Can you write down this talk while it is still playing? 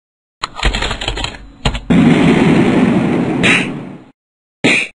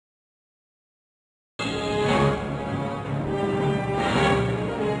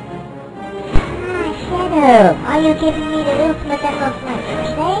you giving me the ultimate emerald for my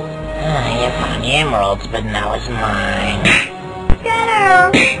birthday? You found the emeralds, but now it's mine.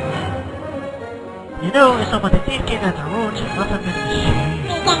 Shadow! You know, if somebody did get on the road, it's not a bit of a shame. You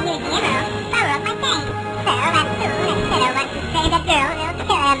gave me the emerald, power of my tank. So that's true, and Shadow wants to say the girl will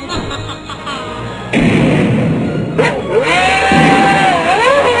kill him.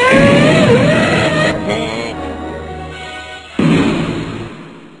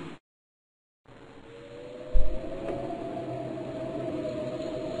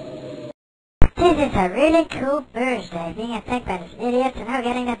 This is a really cool birthday, being attacked by this idiot and now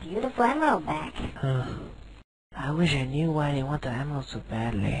getting that beautiful emerald back. I wish I knew why they want the emerald so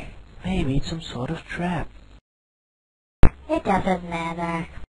badly. Maybe it's some sort of trap. It doesn't matter.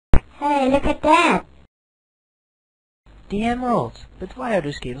 Hey, look at that! The emeralds! But why are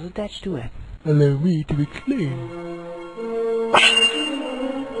those cables attached to it? Allow me to explain.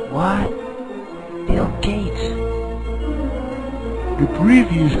 What? Bill Gates! The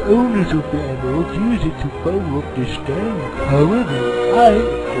previous owners of the emeralds used it to power up this tank. However, I,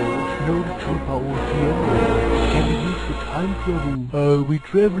 of course, know the true power of the emerald. It can be used for time travel. I'll be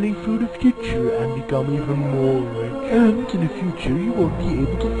traveling through the future and become even more rich. And in the future, you won't be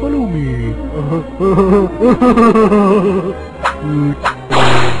able to follow me.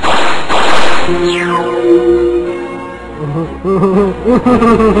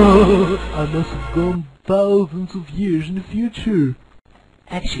 I must have gone thousands of years in the future.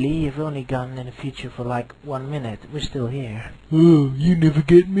 Actually, you've only gone in the future for like 1 minute. We're still here. Oh, you never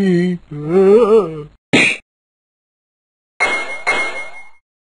get me.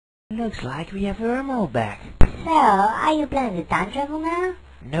 Looks like we have our emerald back. So, are you planning to time travel now?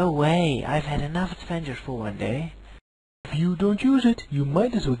 No way. I've had enough adventures for one day. If you don't use it, you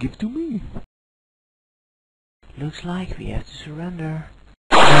might as well give it to me. Looks like we have to surrender.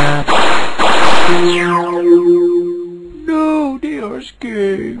 No, they are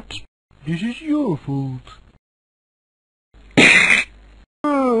escaped. This is your fault.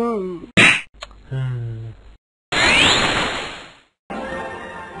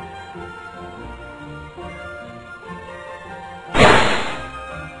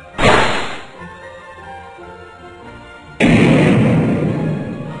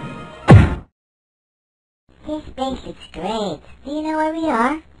 This base looks great. Do you know where we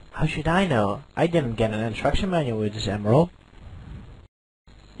are? How should I know? I didn't get an instruction manual with this emerald.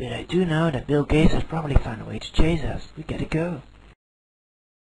 But I do know that Bill Gates has probably found a way to chase us. We gotta go.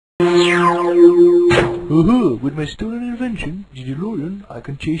 With my stolen invention, the DeLorean, I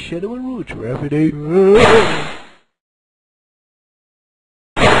can chase Shadow and Roach wherever they...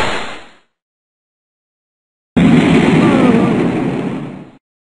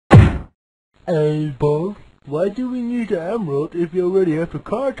 Hey, Bob, why do we need the emerald if we already have a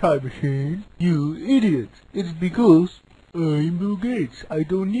car time machine? You idiot! It's because I'm Bill Gates. I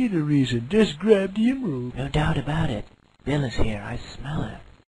don't need a reason. Just grab the emerald. No doubt about it. Bill is here. I smell it.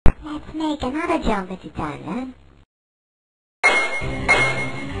 Let's make another jump into time then.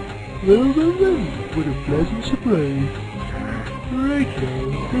 Well, what a pleasant surprise. Right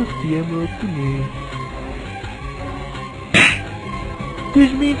now, give the emerald to me.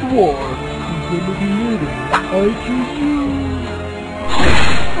 This means war. Since I'm the leader, I choose you.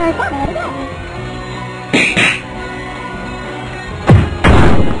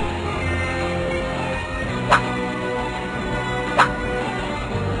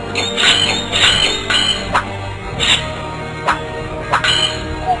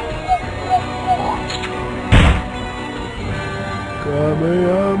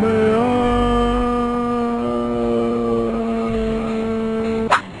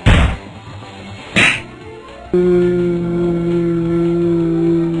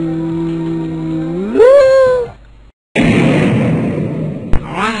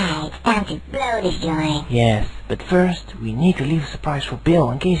 Alright, time to blow this joint. Yes, but first, we need to leave a surprise for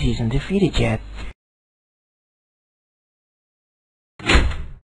Bill in case he isn't defeated yet.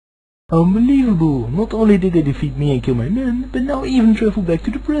 Unbelievable! Not only did they defeat me and kill my men, but now even travel back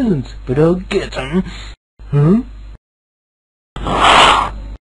to the present. But I'll get them. Huh?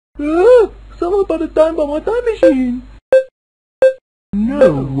 Someone bought a time bomb on my time machine!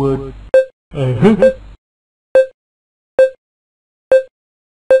 No, what?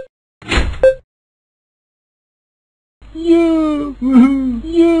 Yeah! Woohoo!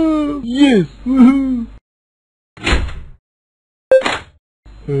 Yeah! Yes! Woohoo!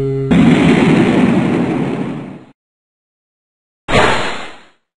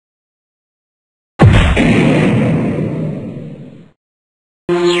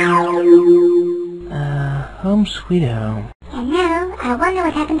 Home sweet home. And now, I wonder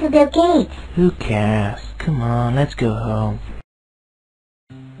what happened to Bill Gates. Who cares? Come on, let's go home.